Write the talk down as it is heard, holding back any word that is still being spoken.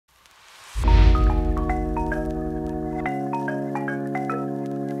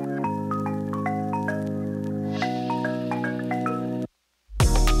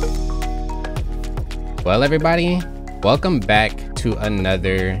Well, everybody, welcome back to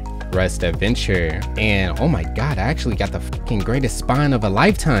another Rust adventure. And oh my god, I actually got the fucking greatest spawn of a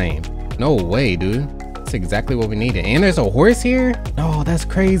lifetime. No way, dude. That's exactly what we needed. And there's a horse here? No, that's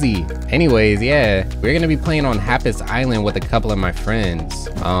crazy. Anyways, yeah, we're gonna be playing on Happus Island with a couple of my friends.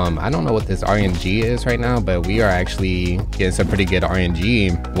 I don't know what this RNG is right now, but we are actually getting some pretty good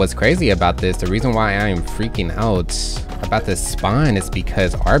RNG. What's crazy about this, the reason why I am freaking out about this spawn is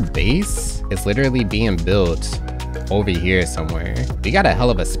because our base is literally being built over here somewhere. We got a hell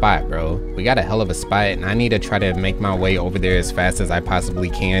of a spot, bro. We got a hell of a spot, and I need to try to make my way over there as fast as I possibly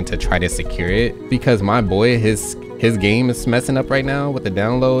can to try to secure it, because my boy, his game is messing up right now with the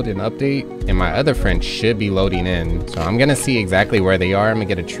download and update, and my other friend should be loading in. So I'm gonna see exactly where they are. I'm gonna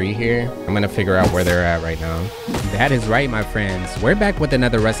get a tree here. I'm gonna figure out where they're at right now. That is right, my friends. We're back with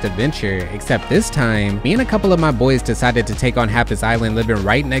another Rust adventure, except this time, me and a couple of my boys decided to take on Happus Island, living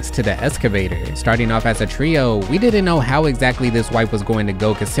right next to the Excavator. Starting off as a trio, we didn't know how exactly this wipe was going to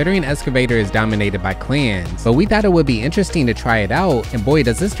go, considering Excavator is dominated by clans, but we thought it would be interesting to try it out, and boy,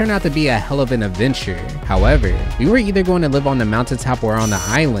 does this turn out to be a hell of an adventure. However, we were either going to live on the mountaintop or on the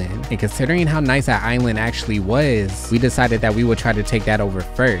island, and considering how nice that island actually was, we decided that we would try to take that over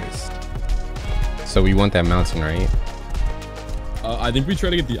first. So we want that mountain, right? I think we try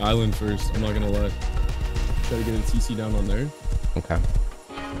to get the island first. I'm not gonna lie. Try to get a TC down on there. Okay.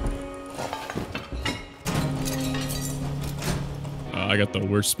 I got the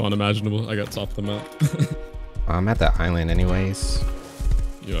worst spawn imaginable. I got top of the map. I'm at the island anyways.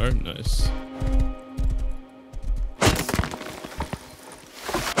 You are? Nice.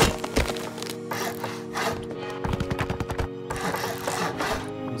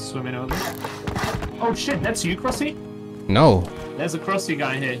 Swimming over. Oh shit, that's you, Crossy? No. There's a Crossy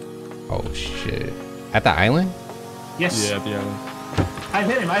guy here. Oh shit. At the island? Yes. Yeah, at the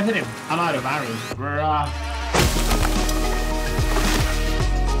island. I've hit him. I'm out of arrows. Bruh.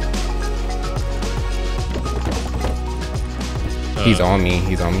 He's on me.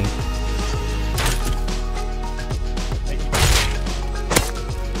 He's on me.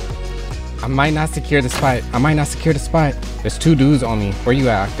 I might not secure the spot. There's two dudes on me. Where you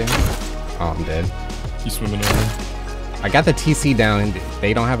at, Octan? Oh, I'm dead. He's swimming over. I got the TC down and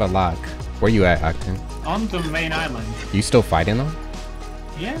they don't have a lock. Where you at, Octan? On the main island. You still fighting them?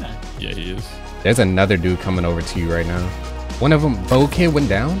 Yeah. Yeah, he is. There's another dude coming over to you right now. One of them, Bow Kid went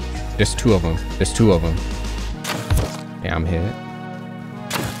down. There's two of them. Yeah, I'm hit.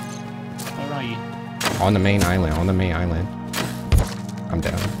 Where are you? On the main island. I'm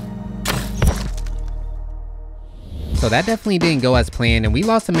down. So that definitely didn't go as planned, and we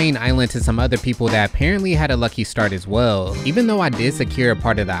lost the main island to some other people that apparently had a lucky start as well. Even though I did secure a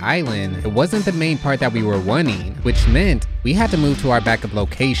part of the island, it wasn't the main part that we were wanting, which meant we had to move to our backup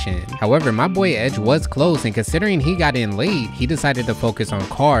location. However, my boy Edge was close, and considering he got in late, he decided to focus on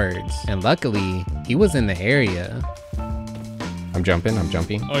cards, and luckily, he was in the area. I'm jumping.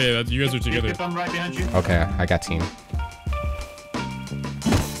 Oh yeah, you guys are together. I'm right behind you. Okay, I got team.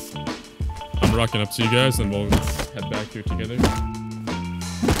 I'm rocking up to you guys, and we'll head back here together.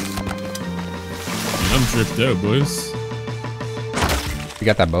 I'm dripped out, boys. You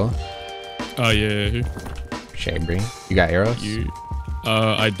got that bow? Oh yeah. Shabry. You got arrows?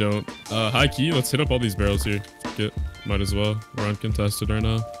 I don't. High key, let's hit up all these barrels here. Might as well. We're uncontested right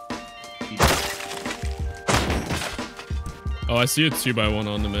now. Oh, I see a 2x1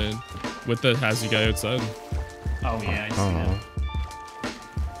 on the main with the Hazzy guy outside. Oh yeah, I see that.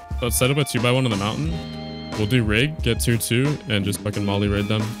 Let's set up a 2x1 on the mountain. We'll do rig, get 2-2, and just fucking molly raid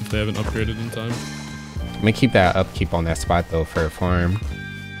them if they haven't upgraded in time. I'm gonna keep that upkeep on that spot though for a farm.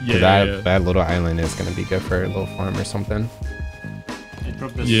 Yeah, that little island is gonna be good for a little farm or something.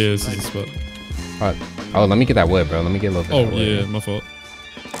 Yeah, this is the spot. Oh, let me get that wood, bro. Let me get a little bit. Oh of wood. yeah, my fault.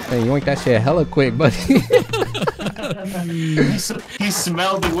 Hey, you want that shit hella quick, buddy. He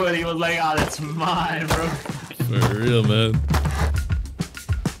smelled the wood. He was like, "Oh, that's mine, bro." For real, man.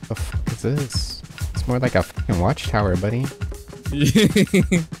 What the fuck is this? It's more like a fucking watchtower, buddy. Yep.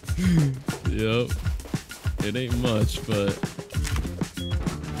 It ain't much, but.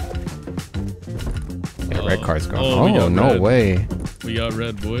 Yeah, red car's gone. Oh, no red. way. We got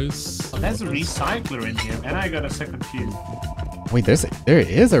red, boys. Oh, there's a recycler in here, and I got a second fuse. Wait, there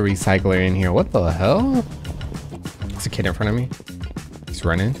is a recycler in here. What the hell? There's a kid in front of me. He's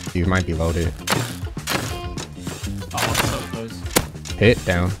running. He might be loaded. Oh, so close. Hit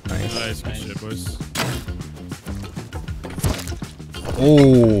down. Nice. Nice, good shit, boys.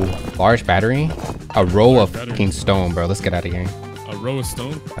 Oh, large battery. A row of battery. fucking stone, bro. Let's get out of here. A row of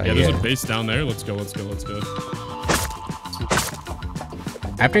stone? Yeah, there's a base down there. Let's go.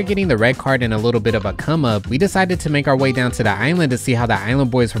 After getting the red card and a little bit of a come up, we decided to make our way down to the island to see how the island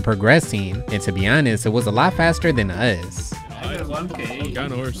boys were progressing. And to be honest, it was a lot faster than us. I got 1K. Oh,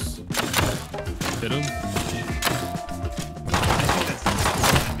 got a horse. Hit him.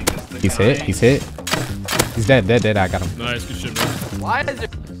 He's hit. He's hit. He's dead. Dead. I got him. Nice, good shit, bro. Why is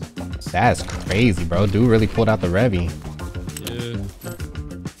it? That's crazy, bro. Dude really pulled out the Revy. Yeah.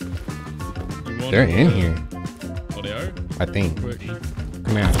 They're in here. Oh, they are? I think. Quick.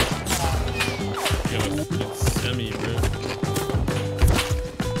 Come here. Yo, it's semi, bro.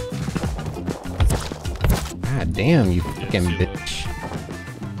 God damn, you fucking bitch.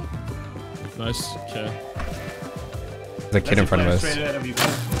 Nice. Okay. There's a kid in front of us.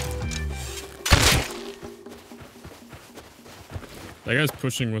 That guy's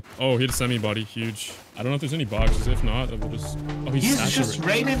pushing with. Oh, he had a semi body. Huge. I don't know if there's any boxes. If not, then we'll just. Oh, He's just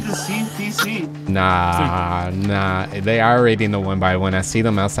right in the CTC. Nah. They are raiding the 1x1. I see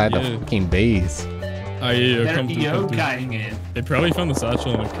them outside the fucking base. They're yoking it. They probably found the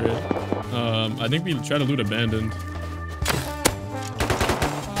satchel in the crib. I think we try to loot abandoned.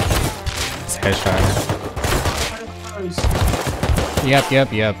 It's headshot.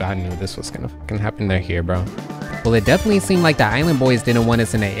 Yep. I knew this was gonna fucking happen. They're here, bro. Well, it definitely seemed like the island boys didn't want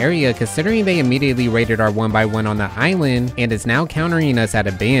us in the area, considering they immediately raided our 1x1 on the island and is now countering us at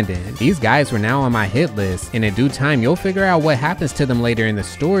abandoned. These guys were now on my hit list, and in due time you'll figure out what happens to them later in the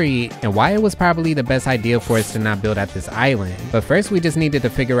story and why it was probably the best idea for us to not build at this island. But first we just needed to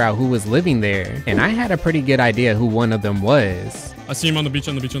figure out who was living there, and I had a pretty good idea who one of them was. I see him on the beach.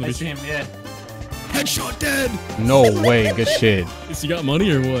 I see him, yeah. Headshot dead. No way, good shit. Is he got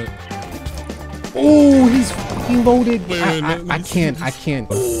money or what? Oh, he's fucking loaded. Wait, I can't.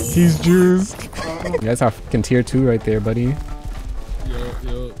 He's juiced. That's our fucking tier 2 right there, buddy.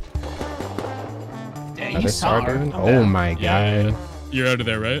 Yo. Yeah, Another he's Sardine? Oh my god. Yeah. You're out of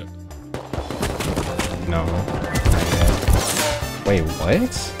there, right? No. Not yet. Wait,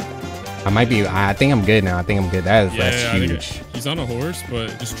 what? I might be. I think I'm good now. That's huge. He's on a horse,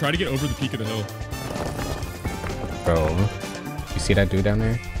 but just try to get over the peak of the hill. Bro. You see that dude down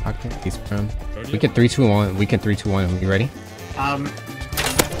there? Octan? He's from. We can 3, 2, 1. We can 3, 2, 1. You ready?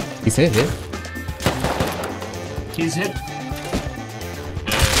 He's hit. He's hit.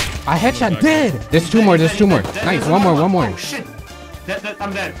 I headshot dead. There's two more. Nice. One more. Oh shit.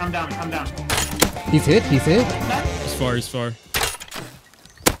 I'm dead. I'm down. He's hit. He's far.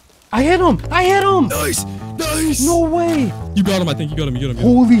 I hit him. Nice. No way. You got him. I think you got him.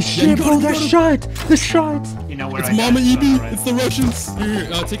 Holy shit, bro. The shot. You know where It's I Mama got EB. right? It's the Russians. Here.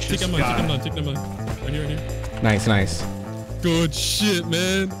 Take them down. Right here. Nice. Good shit,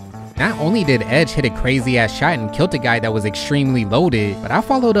 man. Not only did Edge hit a crazy ass shot and killed a guy that was extremely loaded, but I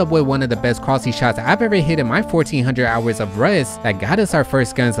followed up with one of the best crossy shots I've ever hit in my 1400 hours of Rust that got us our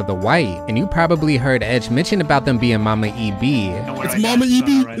first guns of the white. And you probably heard Edge mention about them being Mama EB. It's Mama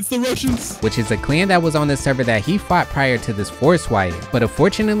EB. Right? It's the Russians. Which is a clan that was on the server that he fought prior to this force wipe. But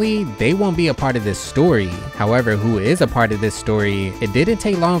unfortunately, they won't be a part of this story. However, who is a part of this story, it didn't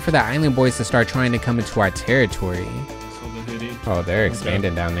take long for the island boys to start trying to come into our territory. Oh, they're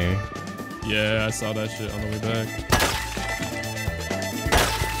expanding down there. Yeah, I saw that shit on the way back.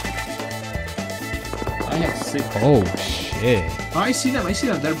 I have 6. Oh shit. Oh, I see them.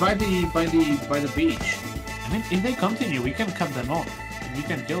 They're by the beach. I mean, if they continue, we can cut them off. And we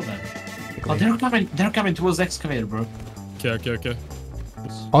can kill them. Oh, they're coming towards the excavator, bro. Okay.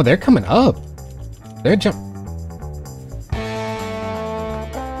 Oh, they're coming up. They're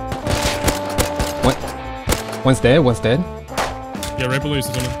One's dead. Yeah, right below you,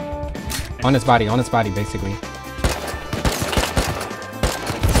 Susanna. On his body, basically.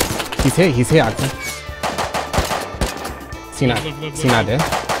 He's hit, Octan. See not dead.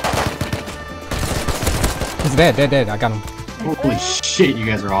 He's dead. I got him. Holy shit, you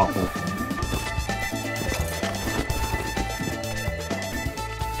guys are awful.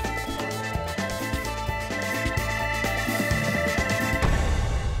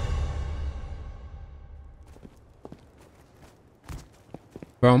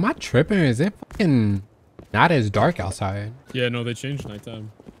 Bro, am I tripping? Is it fucking not as dark outside? Yeah, no, they changed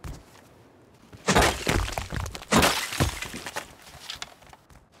nighttime.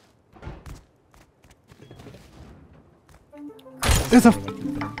 There's a...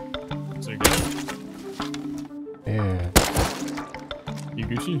 So you good? Yeah. You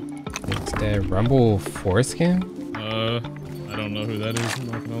Gucci? It's that Rumble foreskin? I don't know who that is, I'm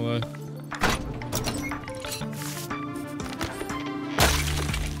not gonna lie.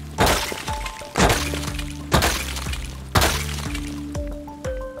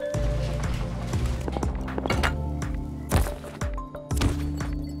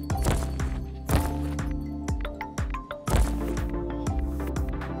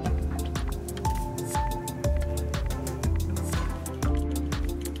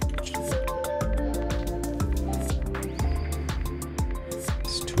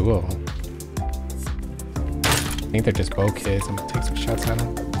 duo. I think they're just bow kids. I'm gonna take some shots at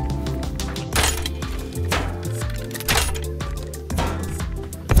them.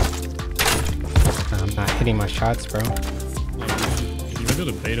 I'm not hitting my shots, bro. You might be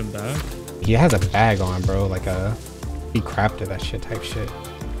able to bait him back. He has a bag on, bro. Like he crafted that shit type shit.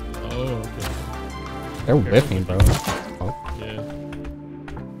 Oh, okay. They're whiffing, bro. Oh. Yeah.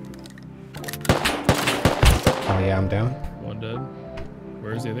 Oh yeah, I'm down. One dead.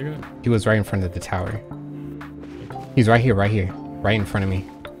 Where is the other guy? He was right in front of the tower. He's right here, right in front of me.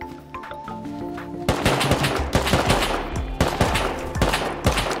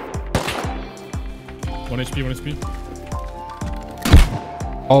 One HP, 1 HP.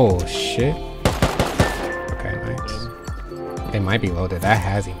 Oh shit. Okay, nice. They might be loaded. That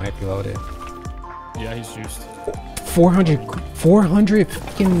Hazzy might be loaded. Yeah, he's juiced. 400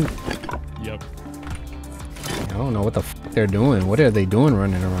 fucking... Yep. I don't know what the fuck they're doing. What are they doing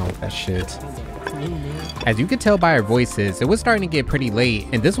running around with that shit? As you could tell by our voices, it was starting to get pretty late,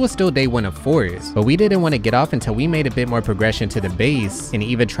 and this was still day 1 of Force, but we didn't want to get off until we made a bit more progression to the base and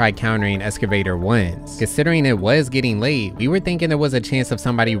even tried countering Excavator once. Considering it was getting late, we were thinking there was a chance of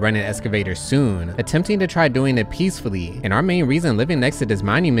somebody running Excavator soon, attempting to try doing it peacefully, and our main reason living next to this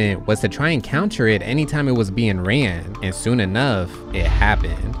monument was to try and counter it anytime it was being ran, and soon enough, it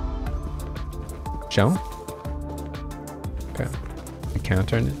happened. Show? Okay, we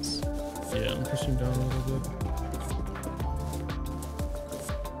countering this. Yeah, I'm pushing down a little bit.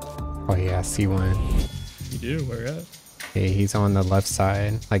 Oh yeah, I see one. You do? Where at? Yeah, he's on the left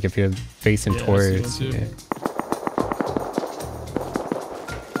side. Like if you're facing Yeah, towards. I see one Yeah.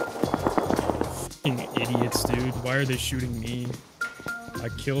 Fucking idiots, dude. Why are they shooting me? I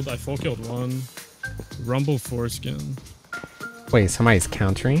full killed one. Rumble foreskin. Wait, somebody's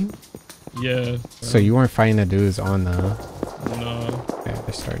countering? Yeah. So you weren't fighting the dudes on the... No. Yeah,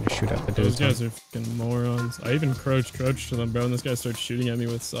 they're starting to shoot at the Those dudes. guys are fucking morons. I even crouched to them, bro, and this guy starts shooting at me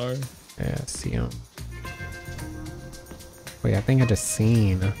with SAR. Yeah, I see him. Wait, I think I just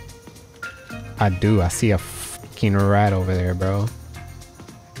seen... I do. I see a fucking rat over there, bro.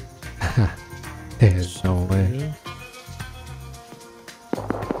 There's no way. Yeah.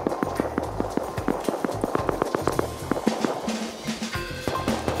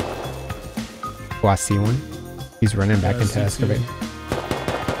 Oh, I see one. He's running back Yeah, I into see Excavator.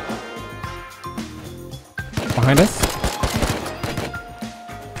 Behind us.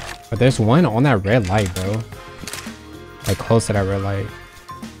 But there's one on that red light, bro. Like close to that red light.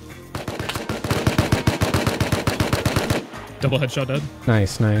 Double headshot dead.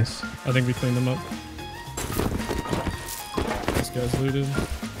 Nice, nice. I think we cleaned them up. This guy's looted.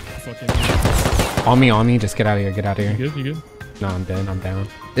 Fucking. On me. Just get out of here. Get out of You here. good? You good? No, I'm dead. I'm down.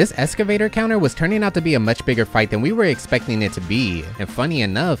 This Excavator counter was turning out to be a much bigger fight than we were expecting it to be. And funny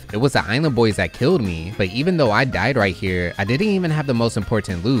enough, it was the Island Boys that killed me. But even though I died right here, I didn't even have the most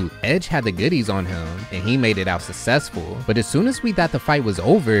important loot. Edge had the goodies on him, and he made it out successful. But as soon as we thought the fight was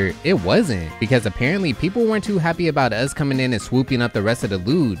over, it wasn't. Because apparently people weren't too happy about us coming in and swooping up the rest of the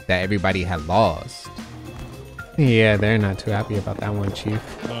loot that everybody had lost. Yeah, they're not too happy about that one, Chief.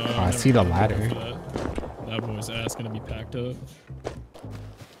 Oh, I see the ladder. That boy's ass gonna be packed up.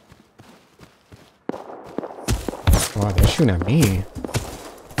 Wow, they're shooting at me.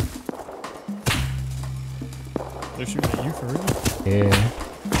 They're shooting at you for real? Yeah.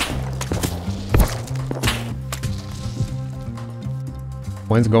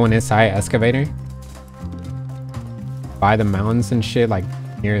 One's going inside Excavator. By the mountains and shit, like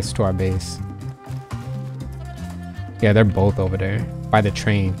nearest to our base. Yeah, they're both over there. By the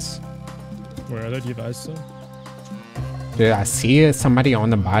trains. Where are they? Do you have eyes still? Dude, I see it. Somebody on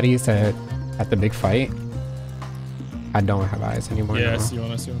the bodies at the big fight. I don't have eyes anymore. Yeah, no. I see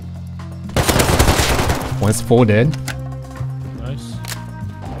one. I see one. One's full dead. Nice.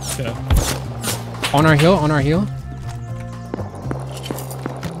 Okay. On our hill, on our hill.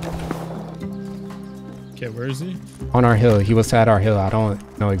 Okay, where is he? On our hill. He was at our hill. I don't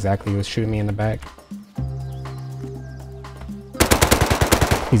know exactly. He was shooting me in the back.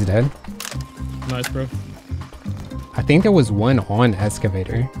 He's dead. Nice, bro. I think there was one on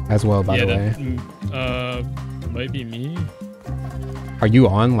Excavator as well, by the way. Might be me. Are you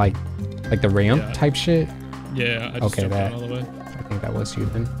on like the ramp Yeah. type shit? Yeah, I just Okay, jumped that. down all the way. I think that was you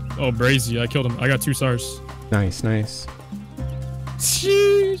then. Oh, Brazy, I killed him. I got 2 stars. Nice, nice.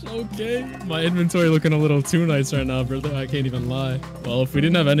 Sheesh, okay. My inventory looking a little too nice right now, brother. I can't even lie. Well, if we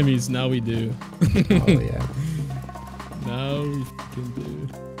didn't have enemies, now we do. Oh yeah. Now we fucking do.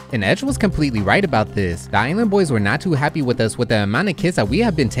 And Edge was completely right about this. The Island Boys were not too happy with us with the amount of kills that we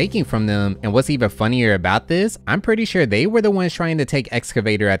have been taking from them, and what's even funnier about this, I'm pretty sure they were the ones trying to take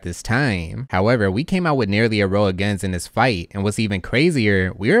Excavator at this time. However, we came out with nearly a row of guns in this fight, and what's even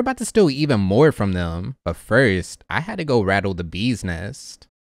crazier, we were about to steal even more from them. But first, I had to go rattle the bee's nest.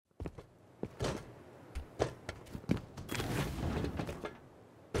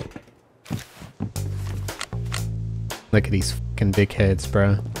 Look at these fucking dickheads,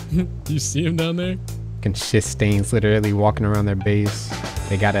 bro. Do you see him down there? Fucking shit stains literally walking around their base.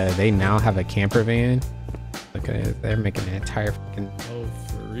 They now have a camper van. Look at it, they're making an entire fucking... Oh,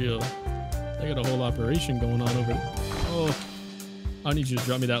 for real. They got a whole operation going on over there. Oh, I need you to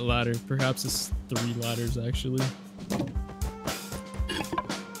drop me that ladder. Perhaps it's 3 ladders, actually.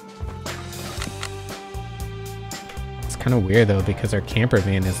 It's kind of weird though, because our camper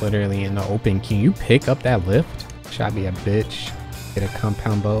van is literally in the open. Can you pick up that lift? Should I be a bitch? Get a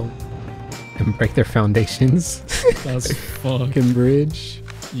compound bow and break their foundations. That's fucking bridge.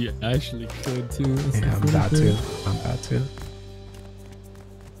 You actually could too. That's yeah, I'm about to. I'm about to.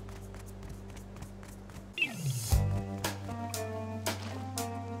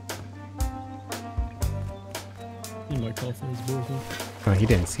 He might call for his boyfriend. Oh, he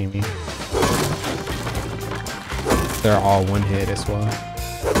didn't see me. They're all one hit as well.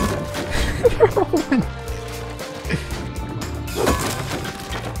 They're all one.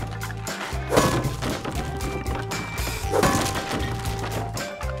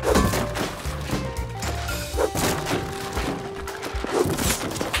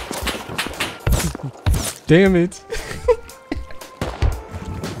 Damn it.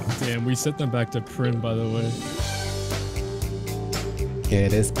 Damn, we set them back to Prim, by the way. Yeah,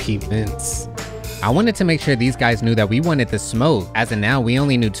 it is Pete Mints. I wanted to make sure these guys knew that we wanted the smoke, as of now we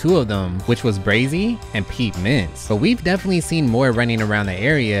only knew 2 of them, which was Brazy and Pete Mints. But we've definitely seen more running around the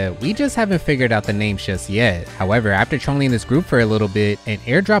area, we just haven't figured out the names just yet. However, after trolling this group for a little bit, an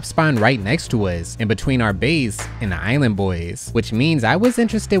airdrop spawned right next to us, in between our base and the Island Boys, which means I was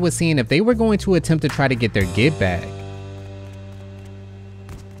interested with seeing if they were going to attempt to try to get their get back.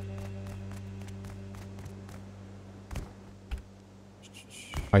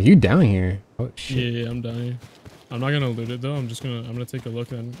 Are you down here? Oh shit. Yeah, I'm down here. I'm not gonna loot it though. I'm gonna take a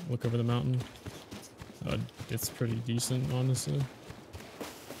look and look over the mountain. It's pretty decent, honestly.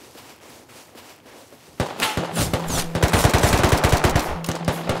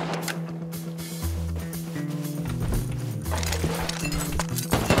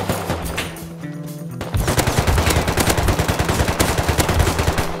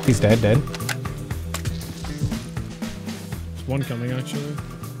 He's dead. There's one coming actually.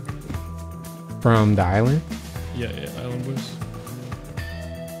 From the island? Yeah, Island Boys.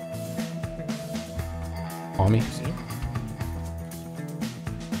 On me. See him?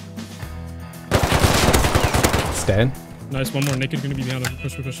 It's dead. Nice, one more naked gonna be behind him.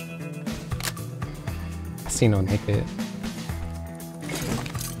 Push. I see no naked.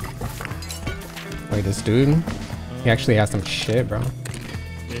 Wait, this dude? He actually has some shit, bro.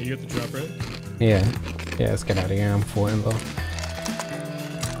 Yeah, you got the drop, right? Yeah, let's get out of here. I'm full info.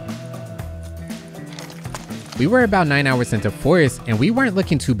 We were about 9 hours into Forest, and we weren't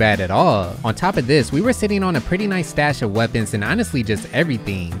looking too bad at all. On top of this, we were sitting on a pretty nice stash of weapons and honestly just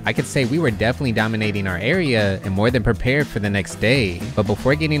everything. I could say we were definitely dominating our area and more than prepared for the next day. But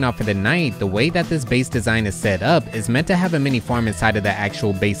before getting off for the night, the way that this base design is set up is meant to have a mini farm inside of the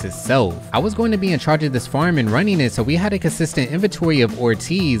actual base itself. I was going to be in charge of this farm and running it, so we had a consistent inventory of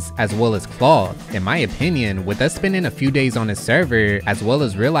Ortiz as well as cloth. In my opinion, with us spending a few days on the server, as well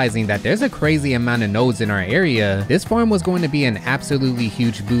as realizing that there's a crazy amount of nodes in our area, this farm was going to be an absolutely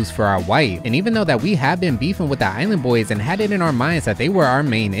huge boost for our wipe. And even though that we have been beefing with the Island Boys and had it in our minds that they were our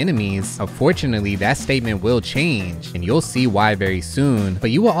main enemies, unfortunately that statement will change, and you'll see why very soon.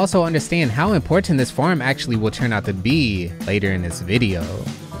 But you will also understand how important this farm actually will turn out to be later in this video.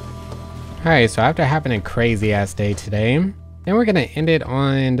 Alright, so after having a crazy ass day today, then we're gonna end it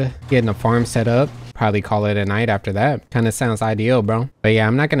on getting a farm set up. Probably call it a night after that. Kind of sounds ideal, bro. But yeah,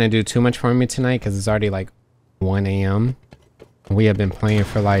 I'm not gonna do too much farming tonight because it's already like 1 a.m. We have been playing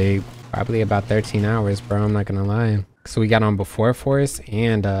for like probably about 13 hours, bro. I'm not gonna lie. So we got on before Forest,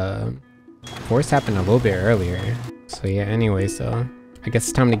 and Forest happened a little bit earlier. So yeah, anyway, so I guess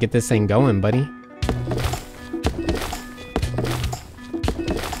it's time to get this thing going, buddy.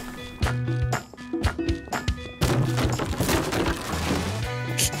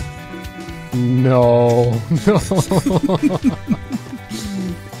 No.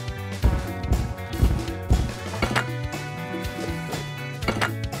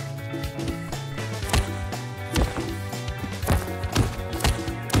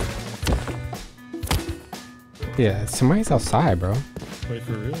 Yeah, somebody's outside, bro. Wait,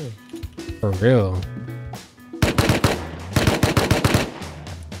 for real? For real.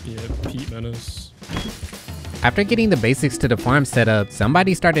 Yeah, Pete Menace. After getting the basics to the farm set up,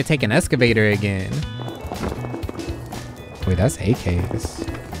 somebody started taking Excavator again. Wait, that's AKs.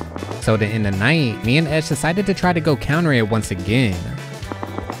 So to end the night, me and Edge decided to try to go counter it once again.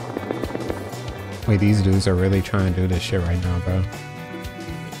 Wait, these dudes are really trying to do this shit right now, bro.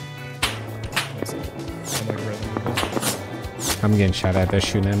 I'm getting shot at. They're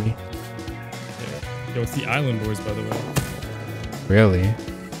shooting at me. Yeah. Yo, it's the Island Boys, by the way. Really?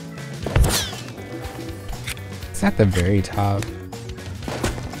 It's at the very top.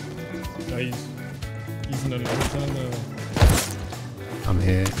 No, he's in another time. I'm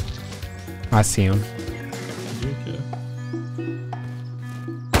hit. I see him. You okay?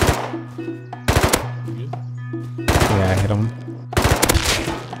 You good? Yeah, I hit him.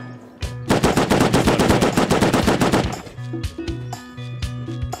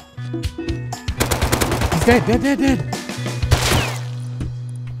 He's dead.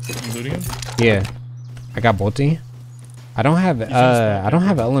 You looting him? Yeah. I got bolty. I don't have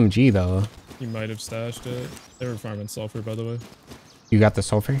LMG though. He might have stashed it. They were farming sulfur, by the way. You got the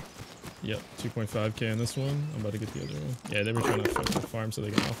sulfur? Yep, 2.5k in this one. I'm about to get the other one. Yeah, they were trying to fuck the farm so they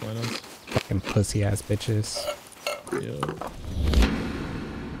can offline us. Fucking pussy ass bitches. Yeah.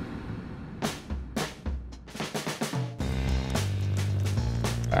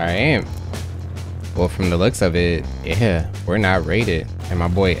 Alright. Well, from the looks of it, yeah, we're not rated. And my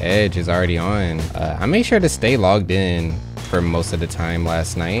boy Edge is already on. I made sure to stay logged in for most of the time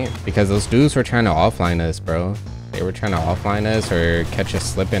last night because those dudes were trying to offline us, bro. They were trying to offline us or catch us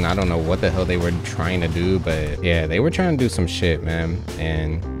slipping. I don't know what the hell they were trying to do, but yeah, they were trying to do some shit, man.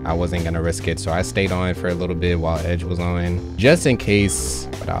 And I wasn't gonna risk it. So I stayed on for a little bit while Edge was on, just in case.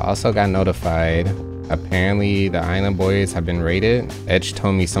 But I also got notified. Apparently the Island Boys have been raided. Edge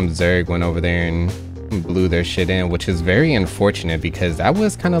told me some Zerg went over there and blew their shit in, which is very unfortunate because that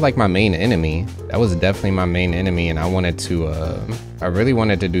was kind of like my main enemy. That was definitely my main enemy, and I wanted to I really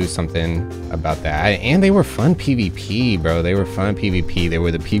wanted to do something about that. And they were fun PvP, bro. They were fun PvP. They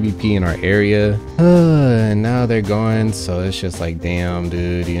were the PvP in our area. And now they're gone, so it's just like, damn,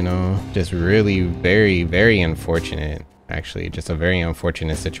 dude, you know, just really very unfortunate. Actually, just a very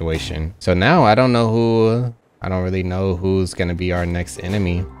unfortunate situation. So now I don't really know who's gonna be our next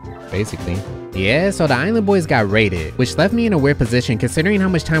enemy, basically. Yeah, so the Island Boys got raided, which left me in a weird position considering how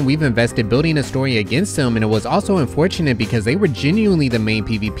much time we've invested building a story against them, and it was also unfortunate because they were genuinely the main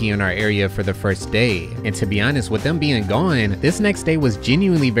PvP in our area for the first day. And to be honest, with them being gone, this next day was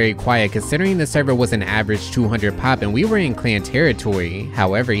genuinely very quiet considering the server was an average 200 pop and we were in clan territory.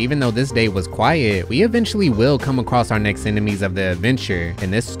 However, even though this day was quiet, we eventually will come across our next enemies of the adventure,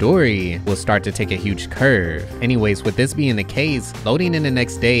 and this story will start to take a huge curve. Anyways, with this being the case, loading in the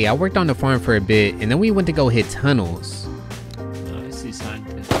next day, I worked on the farm for a bit, and then we went to go hit tunnels. I see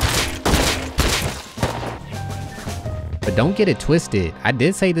scientists. But don't get it twisted, I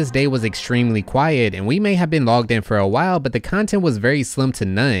did say this day was extremely quiet and we may have been logged in for a while, but the content was very slim to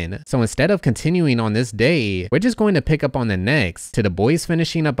none. So instead of continuing on this day, we're just going to pick up on the next, to the boys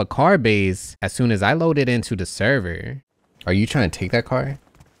finishing up a car base as soon as I loaded into the server. Are you trying to take that car?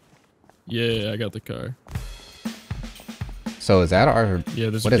 Yeah, I got the car. So is that our,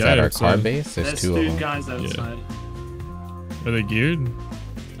 yeah, there's what is that, our outside. car base? There's two of them. Guys outside. Yeah. Are they geared?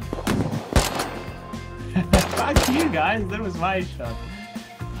 Fuck you guys, that was my shot.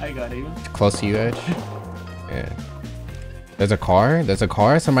 I got him. Close to you, Edge? Yeah. There's a car? There's a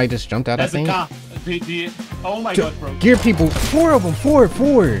car? Somebody just jumped out, There's I think? a car. Oh my god, bro. Gear people, four of them, four.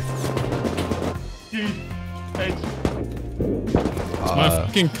 Dude, Edge. My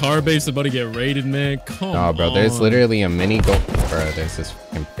fucking car base about to get raided, man. Come on. No, bro, there's literally a mini bro, there's this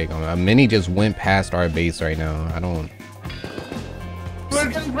fucking pig on a mini just went past our base right now. I don't. We're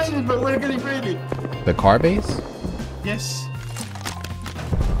getting raided, bro. We're getting raided. The car base? Yes.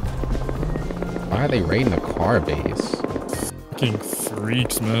 Why are they raiding the car base? Fucking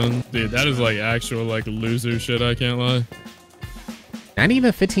freaks, man. Dude, that is like actual like loser shit, I can't lie. Not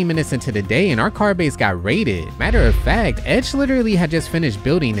even 15 minutes into the day and our car base got raided. Matter of fact, Edge literally had just finished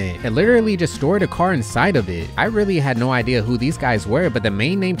building it and literally just stored a car inside of it. I really had no idea who these guys were, but the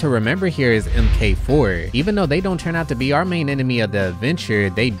main name to remember here is MK4. Even though they don't turn out to be our main enemy of the adventure,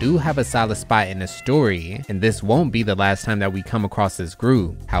 they do have a solid spot in the story, and this won't be the last time that we come across this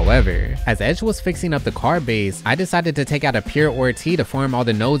group. However, as Edge was fixing up the car base, I decided to take out a pure ORT to farm all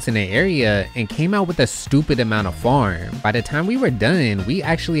the nodes in the area and came out with a stupid amount of farm. By the time we were done, we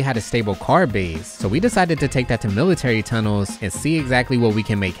actually had a stable car base, so we decided to take that to military tunnels and see exactly what we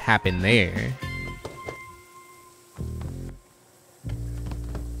can make happen there.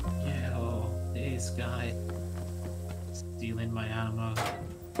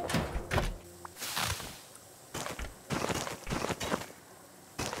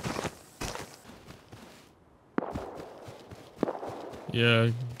 Yeah,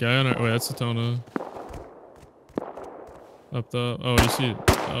 guy on our... Wait, that's Satona. Up the... Oh, you see it.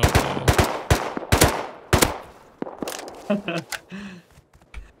 Oh, yeah.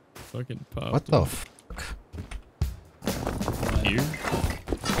 Fucking pop. What the fuck? Here?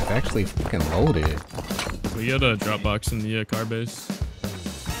 It's actually fucking loaded. We got a drop box in the car base.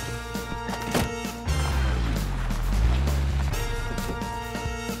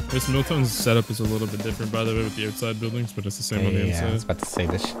 This Milton's setup is a little bit different, by the way, with the outside buildings, but it's the same on the Yeah, inside. I was about to say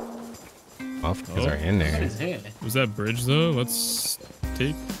this. Motherfuckers are in What there. is here? Was that bridge though? Let's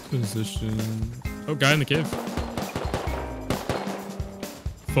take position. Oh, guy in the cave.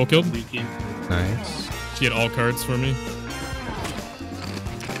 Full killed. Weekend. Nice. She had all cards for me.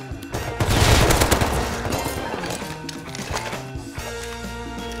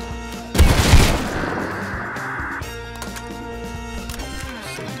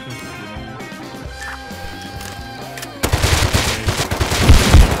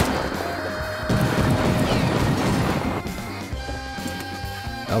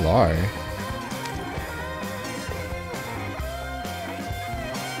 LR.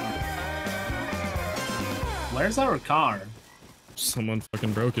 Where's our car? Someone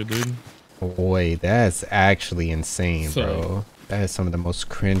fucking broke it, dude. Boy, that's actually insane, So- bro. That is some of the most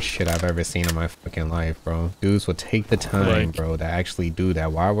cringe shit I've ever seen in my fucking life, bro. Dudes will take the time, Like- bro, to actually do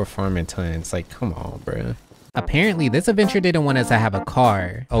that while we're farming tons. Like, come on, bro. Apparently, this adventure didn't want us to have a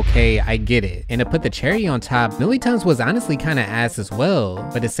car. Okay, I get it. And to put the cherry on top, Millitons was honestly kinda ass as well.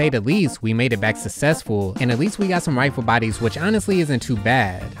 But to say the least, we made it back successful, and at least we got some rifle bodies, which honestly isn't too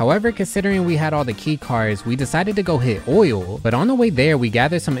bad. However, considering we had all the key cards, we decided to go hit oil. But on the way there, we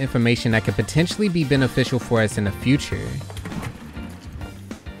gathered some information that could potentially be beneficial for us in the future.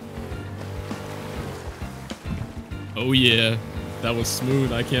 Oh yeah, that was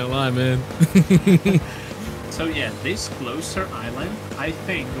smooth. I can't lie, man. So yeah, this closer island, I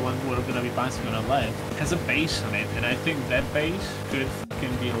think the one we're gonna be passing on our left, has a base on it, and I think that base could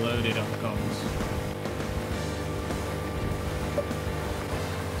fucking be loaded on guns.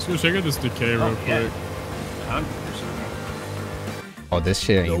 Let's go check out this decay real Oh, yeah. quick. 100%. Oh, this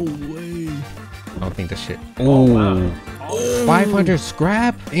shit No ain't. way. I don't think this shit. Oh, wow. Ooh. Oh, 500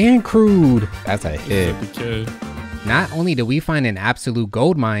 scrap and crude. That's a hit. Decay. Not only did we find an absolute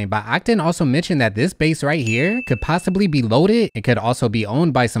gold mine, but Octan also mentioned that this base right here could possibly be loaded and could also be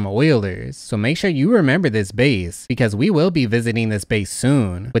owned by some oilers. So make sure you remember this base, because we will be visiting this base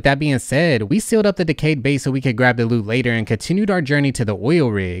soon. With that being said, we sealed up the decayed base so we could grab the loot later and continued our journey to the oil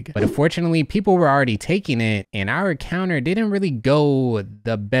rig. But unfortunately, people were already taking it, and our encounter didn't really go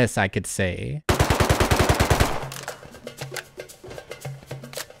the best, I could say.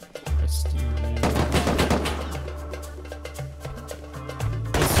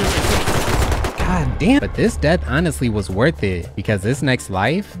 God damn. But this death honestly was worth it, because this next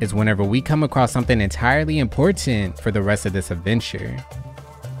life is whenever we come across something entirely important for the rest of this adventure.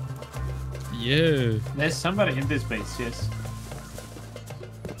 Yeah. there's somebody in this base, yes.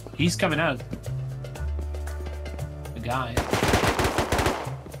 He's coming out. The guy.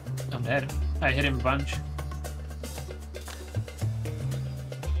 I'm dead. I hit him a bunch.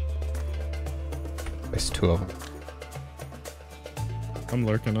 There's two of them. I'm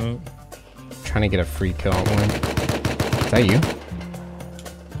lurking up. Trying to get a free kill on one. Is that you?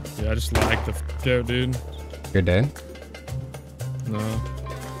 Yeah, I just lagged the f out, dude. You're dead? No.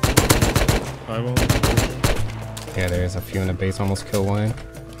 I won't. Yeah, there's a few in the base. Almost killed one.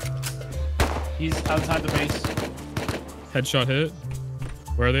 He's outside the base. Headshot hit.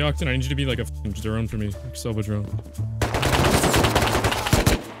 Where are they, Octan? I need you to be like a f***ing drone for me. Like Silva drone.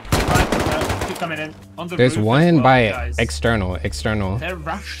 Keep coming in. On the There's roof as one well, by guys. external. They're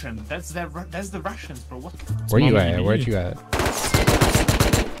Russian. That's the Russians, bro. What? Where you Mama at? DB. Where'd you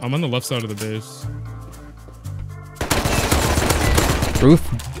at? I'm on the left side of the base.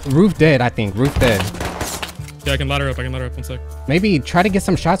 Roof dead, I think. Roof dead. Yeah, I can ladder up. 1 sec. Maybe try to get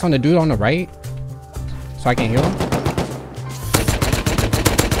some shots on the dude on the right so I can heal him.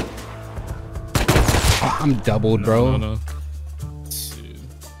 Oh, I'm doubled, bro. No.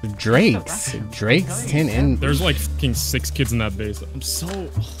 Drake's 10 in. There's like fucking 6 kids in that base. I'm so...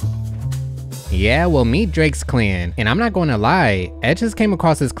 Yeah, well, meet Drake's clan. And I'm not going to lie, Edge has came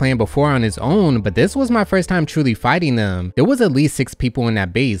across his clan before on his own, but this was my first time truly fighting them. There was at least 6 people in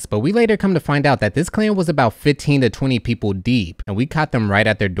that base, but we later come to find out that this clan was about 15 to 20 people deep, and we caught them right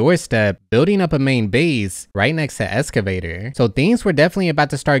at their doorstep, building up a main base right next to Excavator. So things were definitely about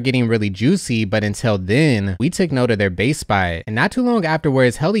to start getting really juicy, but until then, we took note of their base spot. And not too long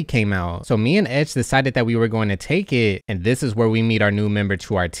afterwards, Heli came out. So me and Edge decided that we were going to take it, and this is where we meet our new member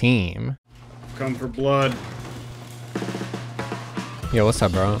to our team. Come for blood. Yo, what's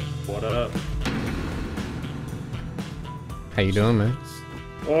up, bro? What up? How you doing, man?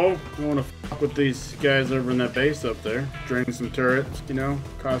 Oh, I want to fuck with these guys over in that base up there. Drain some turrets, you know,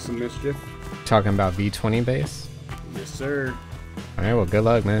 cause some mischief. Talking about V20 base? Yes, sir. Alright, well, good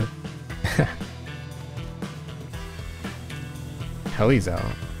luck, man. Heli's out.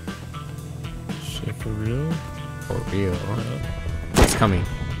 Shit, for real? For real. It's coming.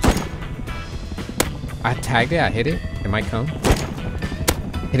 I tagged it, I hit it. It might come.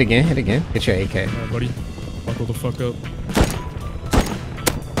 Hit again, hit again. Hit your AK. Alright, buddy. Buckle the fuck up.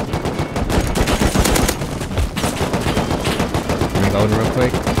 Reloading real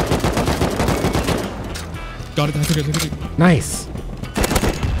quick. Got it, I took it. Nice.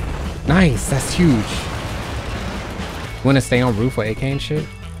 Nice, that's huge. You wanna stay on roof with AK and shit?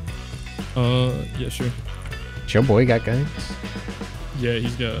 Yeah, sure. Your boy got guns. Yeah,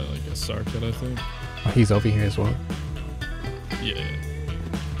 he's got like a Sarkit, I think. Oh, he's over here as well. Yeah.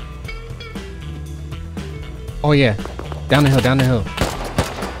 Oh yeah, down the hill, down the hill.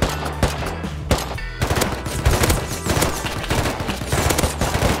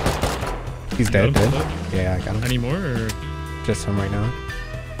 He's dead, got him? dead. Yeah, I got him. Any more or Just him right now.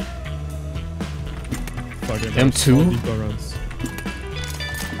 fuck it? M2? Depot runs.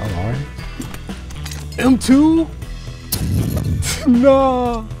 Oh, alright. M2?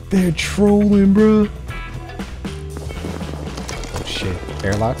 Nah, they're trolling, bro. Oh shit,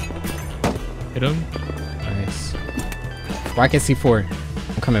 airlock. Hit him. Nice. Rocket C4.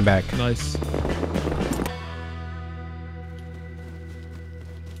 I'm coming back. Nice.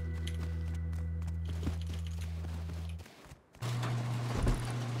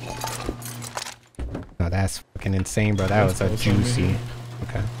 No, that's fucking insane, bro. That was That's a close on me. juicy.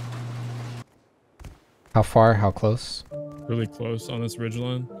 Okay. How far? How close? Really close on this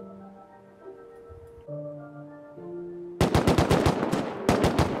ridgeline.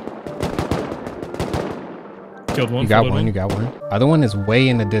 Killed one. You got killed one. You got one. Other one is way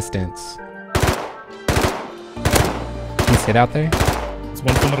in the distance. He's hit out there. It's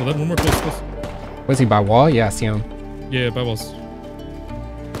one from left. One more close. Was he by wall? Yeah, I see him. Yeah, by walls.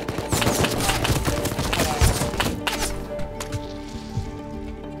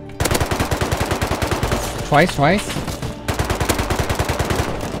 Twice.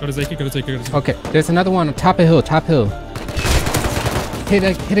 Got his AK, got his AK, got his AK. Okay, there's another one on top of hill. Top hill.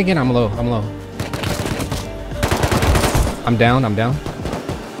 Hit again. I'm low. I'm down.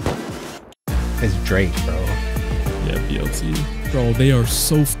 It's Drake, bro. Yeah, BLT. Bro, they are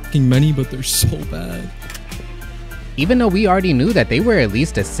so fucking many, but they're so bad. Even though we already knew that they were at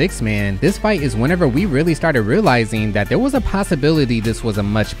least a 6-man, this fight is whenever we really started realizing that there was a possibility this was a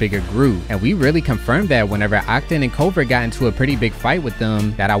much bigger group. And we really confirmed that whenever Octan and Covert got into a pretty big fight with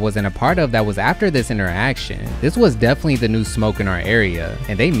them that I wasn't a part of that was after this interaction. This was definitely the new smoke in our area.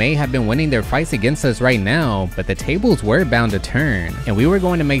 And they may have been winning their fights against us right now, but the tables were bound to turn. And we were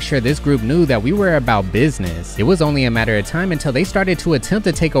going to make sure this group knew that we were about business. It was only a matter of time until they started to attempt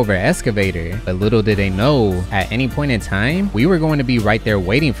to take over Excavator. But little did they know, at any point in time, we were going to be right there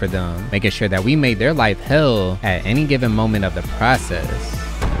waiting for them, making sure that we made their life hell at any given moment of the process.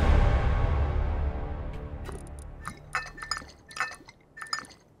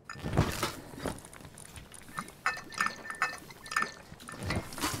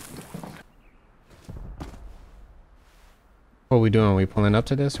 What are we doing? Are we pulling up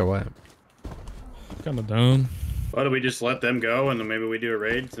to this or what? Kinda down. Why do we just let them go and then maybe we do a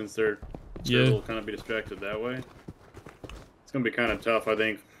raid since they're Yeah. will kind of be distracted that way? It's gonna be kind of tough, I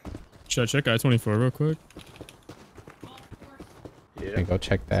think. Should I check I-24 real quick? Yeah. Okay, go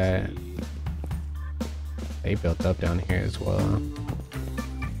check that. They built up down here as well.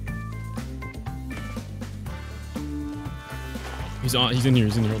 He's in here.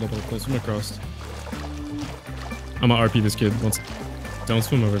 Hold up, let's swim across. I'm gonna RP this kid once. Don't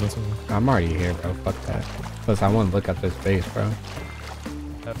swim over, I'm already here, bro. Fuck that. Plus, I want to look at this base, bro.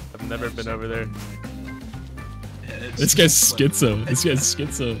 I've never been over there. This guy's schizo. Who's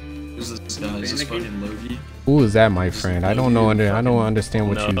this guy? Is this fucking Logie? Who is that, my friend? I don't know. I don't understand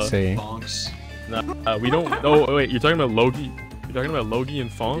what you say. Fonks? Nah, we don't. Oh wait, you're talking about Logie? You're talking about Logie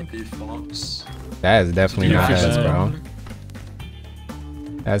and Fong? Fonks? That is definitely not Yeah. us, bro.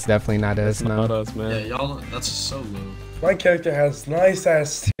 That's definitely not us, That's not no. us, Yeah, man. y'all. That's a solo. My character has nice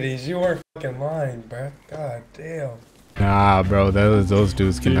ass titties. You weren't fucking lying, bruh. God damn. Nah, bro. Those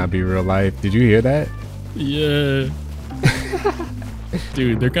dudes cannot be real life. Did you hear that? Yeah.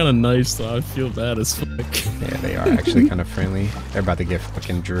 Dude, they're kind of nice, so I feel bad as fuck. Yeah, they are actually kind of friendly. They're about to get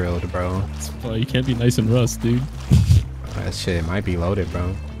fucking drilled, bro. You can't be nice in Rust, dude. That shit might be loaded,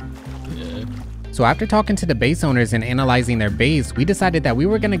 bro. Yeah. So after talking to the base owners and analyzing their base, we decided that we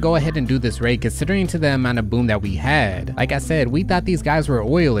were going to go ahead and do this raid considering to the amount of boom that we had. Like I said, we thought these guys were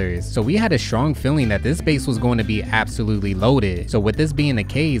oilers, so we had a strong feeling that this base was going to be absolutely loaded. So with this being the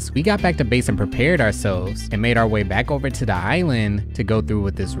case, we got back to base and prepared ourselves and made our way back over to the island to go through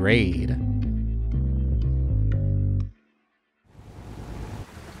with this raid.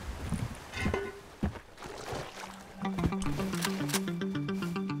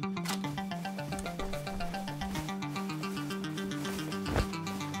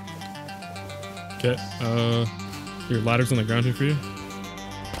 Okay, your ladder's on the ground here for you.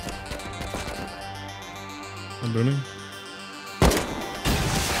 I'm booming.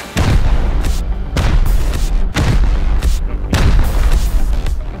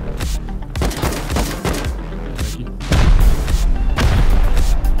 Thank you.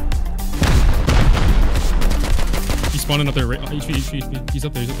 He's spawning up there, right? HP. He's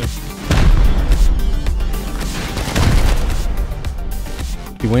up there,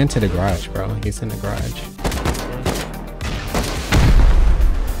 He went to the garage, bro. He's in the garage.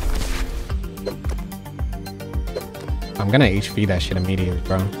 I'm gonna HP that shit immediately,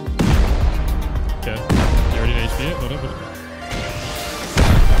 bro. Okay. You ready to HP it? Hold up.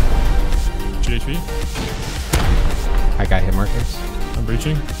 Shoot HP. I got hit markers. I'm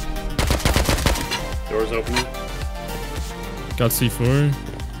breaching. Doors opening. Got C4.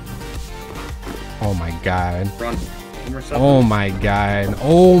 Oh my god. Run. Oh my god.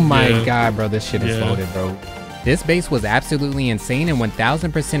 Oh my Yeah. god, bro. This shit is Yeah. loaded, bro. This base was absolutely insane and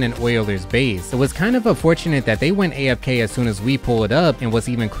 1000% an Oilers base. It was kind of unfortunate that they went AFK as soon as we pulled up, and what's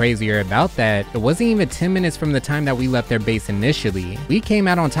even crazier about that, it wasn't even 10 minutes from the time that we left their base initially. We came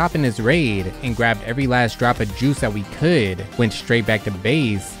out on top in this raid and grabbed every last drop of juice that we could, went straight back to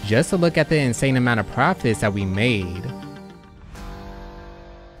base just to look at the insane amount of profits that we made.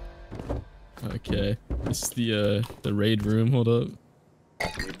 Okay. This is the raid room. Hold up.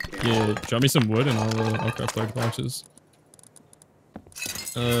 Yeah, drop me some wood and I'll craft large boxes.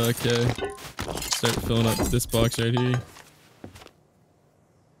 Okay. Start filling up this box right here.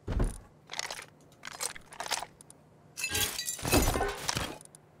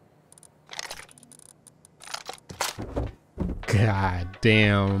 God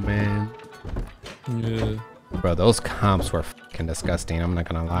damn, man. Yeah. Bro, those comps were fucking disgusting. I'm not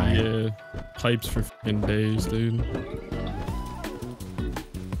gonna lie. Yeah. Pipes for fucking days, dude.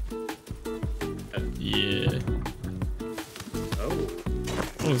 Yeah. Oh,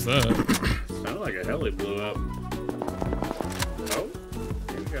 What was that? sounded like a heli blew up. Oh,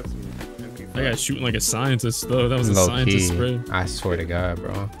 we got some empty That guy shooting like a scientist, though. That was a Low scientist key. spray. I swear to God,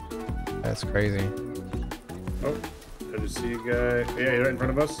 bro. That's crazy. Oh, I just see a guy. Yeah, right in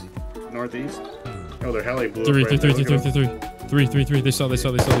front of us, northeast. Oh, their heli blew Three. up. Right there. Look at him. They saw.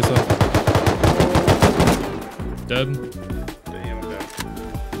 Dead. Damn, I'm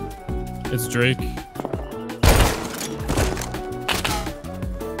down. It's Drake.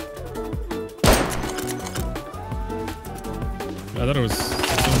 I thought it was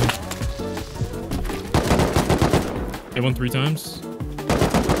something. They won 3 times.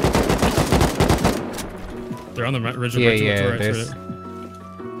 They're on the ridge. Yeah, right to yeah, the right, there's- right.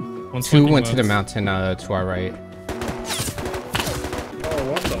 One's 2 flanking went to the left. mountain to our right. Oh,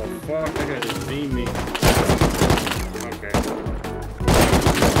 what the fuck? That guy just beamed me. Okay.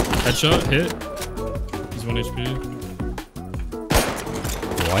 Headshot, hit. He's 1 HP.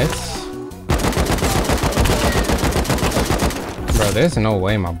 What? Bro, there's no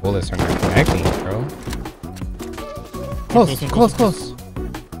way my bullets are not connecting, bro. Close.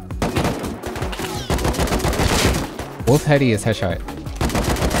 Wolf Heady is headshot.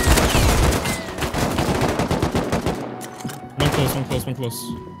 One close.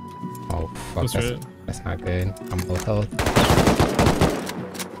 Oh, fuck. Close right. That's not good. I'm low health.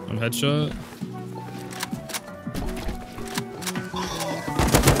 I'm headshot.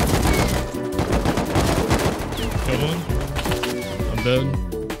 Killed one. I'm dead.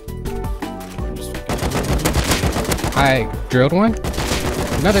 I drilled one.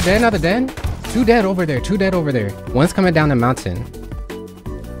 Another dead. 2 dead over there. One's coming down the mountain.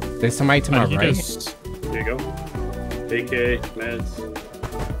 There's somebody to my right. There you go. AK, meds.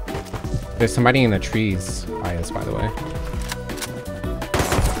 There's somebody in the trees by us, by the way.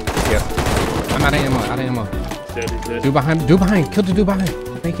 Yep. I'm out of ammo. Dead, he's dead. Dude behind. Kill the dude behind.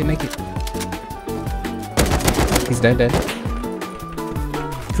 Make it. He's dead.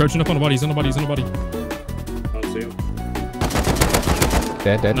 Crouching up on a body. He's on a body. I don't see him.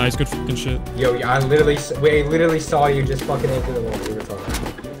 Dead. Nice, good fucking shit. Yo, I literally saw you just fucking into the wall. We were talking.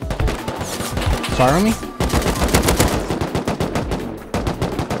 Sorry on me?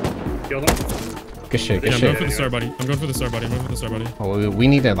 Killed him. Good shit, good Yeah, I'm shit. going for the star buddy. I'm going for the star buddy. I'm going for the star buddy. Oh, we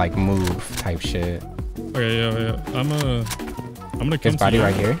need to like move type shit. Okay, yeah. I'm gonna come His to body you.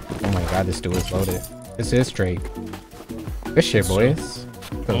 right here. Oh my god, this dude is loaded. This is Drake. Good shit, boys.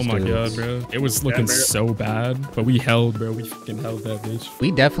 Oh Those my dudes. god, bro. It was looking so bad, but we held, bro. We fucking held that bitch. We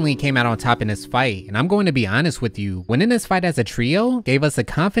definitely came out on top in this fight, and I'm going to be honest with you. Winning this fight as a trio gave us the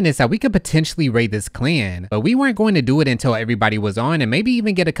confidence that we could potentially raid this clan, but we weren't going to do it until everybody was on and maybe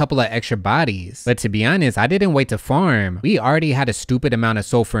even get a couple of extra bodies. But to be honest, I didn't wait to farm. We already had a stupid amount of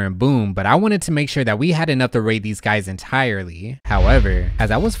sulfur and boom, but I wanted to make sure that we had enough to raid these guys entirely. However, as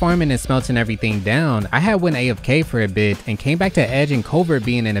I was farming and smelting everything down, I had went AFK for a bit and came back to Edge and Covert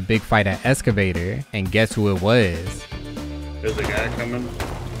being in a big fight at Excavator, and guess who it was? There's a guy coming.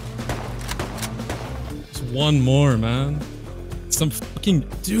 Just one more, man. Some fucking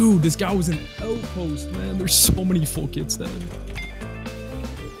dude. This guy was an outpost, man. There's so many full kits then.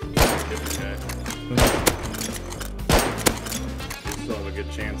 Still have a good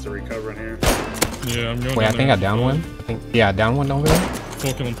chance of recovering here. Yeah, I'm going. Wait, I down think there. I down one. I think, yeah, I down one over there.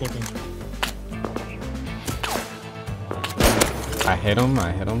 Full kill him, full kill him. I hit him. Where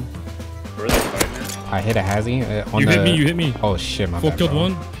are they fighting at? I hit a Hazzy on You the... hit me. Oh shit, my Full bad, killed bro.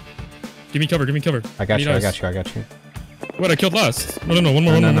 one. Give me cover. I got need you, I ice. got you. Wait, I killed last. No, one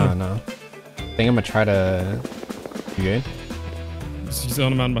more. No. more. I think I'm gonna try to... You good? He's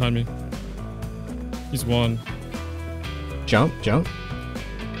on a mountain behind me. He's one. Jump.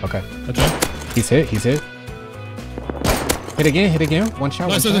 Okay. I jumped. He's hit. Hit again. One shot.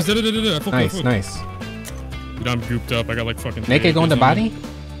 Nice. Nice. I full kill. Nice. Dude, I'm gooped up. I got like fucking. Naked going to 3 AKs on me. body.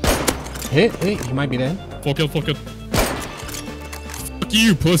 Hit. He might be dead. Full kill. Fuck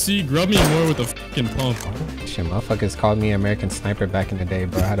you, pussy. Grub me more with a fucking pump. Shit, motherfuckers called me American Sniper back in the day,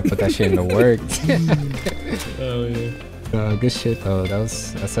 bro. I had to put that shit into work. Oh yeah. Good shit though.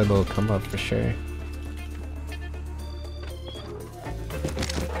 That's a little come up for sure.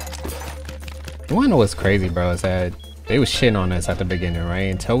 You wanna know what's crazy, bro? Is that they was shitting on us at the beginning, right?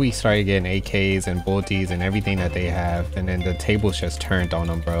 Until we started getting AKs and bolties and everything that they have, and then the tables just turned on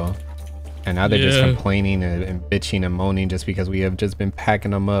them, bro. And now they're just complaining and bitching and moaning just because we have just been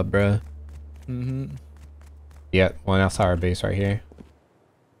packing them up, bro. Yeah, one outside our base right here.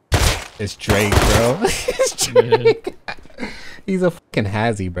 It's Drake, bro. It's Drake. He's a fucking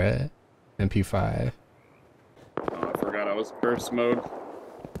Hazzy, bro. MP5. Oh, I forgot I was burst mode.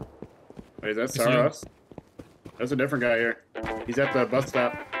 Wait, is that Saros? That's a different guy here. He's at the bus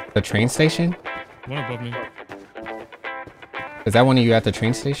stop. The train station? One above me. Is that one of you at the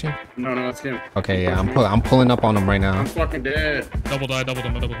train station? No, that's him. Okay, yeah, I'm pulling up on him right now. I'm fucking dead. Doubled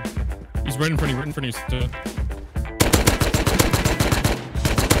him. He's right in front of you. Too.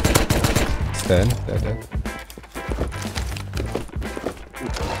 It's dead.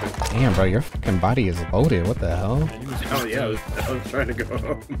 Damn, bro, your fucking body is loaded. What the hell? Oh yeah, I was trying to go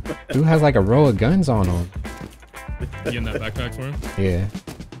home. Dude has like a row of guns on him. You in that backpack for him? Yeah.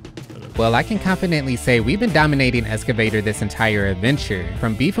 Well, I can confidently say we've been dominating Excavator this entire adventure.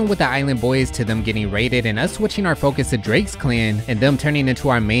 From beefing with the island boys to them getting raided and us switching our focus to Drake's clan and them turning into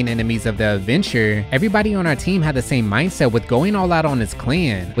our main enemies of the adventure, everybody on our team had the same mindset with going all out on his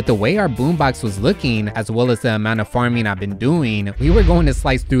clan. With the way our boombox was looking, as well as the amount of farming I've been doing, we were going to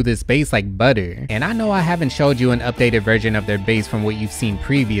slice through this base like butter. And I know I haven't showed you an updated version of their base from what you've seen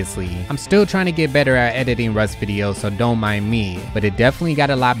previously. I'm still trying to get better at editing Rust videos, so don't mind me, but it definitely got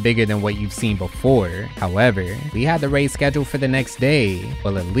a lot bigger than what you've seen before. However, we had the raid scheduled for the next day.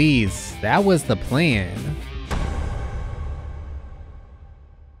 Well, at least that was the plan.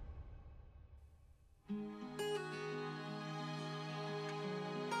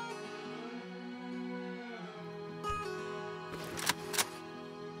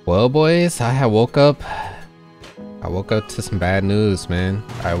 Well, boys, I woke up to some bad news, man.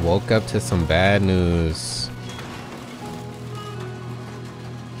 I woke up to some bad news.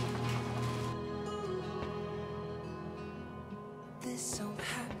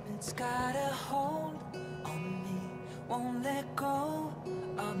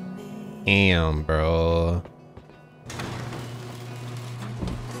 Damn, bro.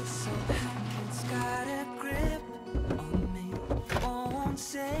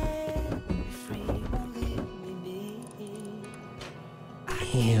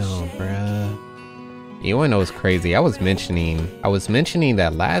 Damn, bruh. You wanna know what's crazy? I was mentioning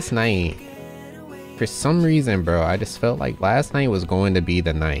that last night, for some reason, bro, I just felt like last night was going to be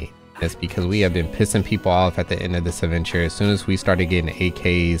the night. It's because we have been pissing people off at the end of this adventure. As soon as we started getting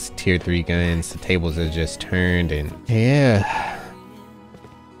AKs, tier 3 guns, the tables have just turned, and yeah.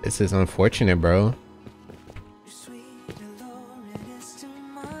 This is unfortunate, bro.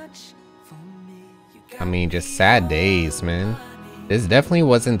 I mean, just sad days, man. This definitely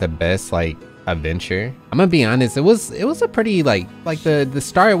wasn't the best like adventure. I'm gonna be honest, it was a pretty like the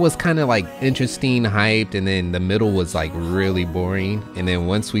start was kind of like interesting, hyped, and then the middle was like really boring. And then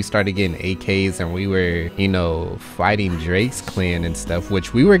once we started getting AKs and we were, you know, fighting Drake's clan and stuff,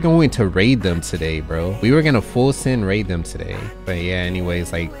 which we were going to raid them today, bro. We were gonna full send raid them today. But yeah,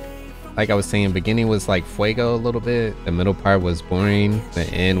 anyways, like I was saying, beginning was like fuego a little bit, the middle part was boring, the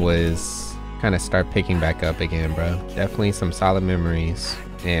end was kind of start picking back up again, bro. Definitely some solid memories.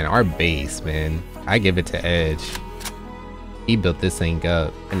 And our base, man, I give it to Edge. He built this thing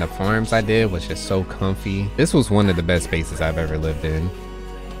up, and the farms I did was just so comfy. This was one of the best bases I've ever lived in.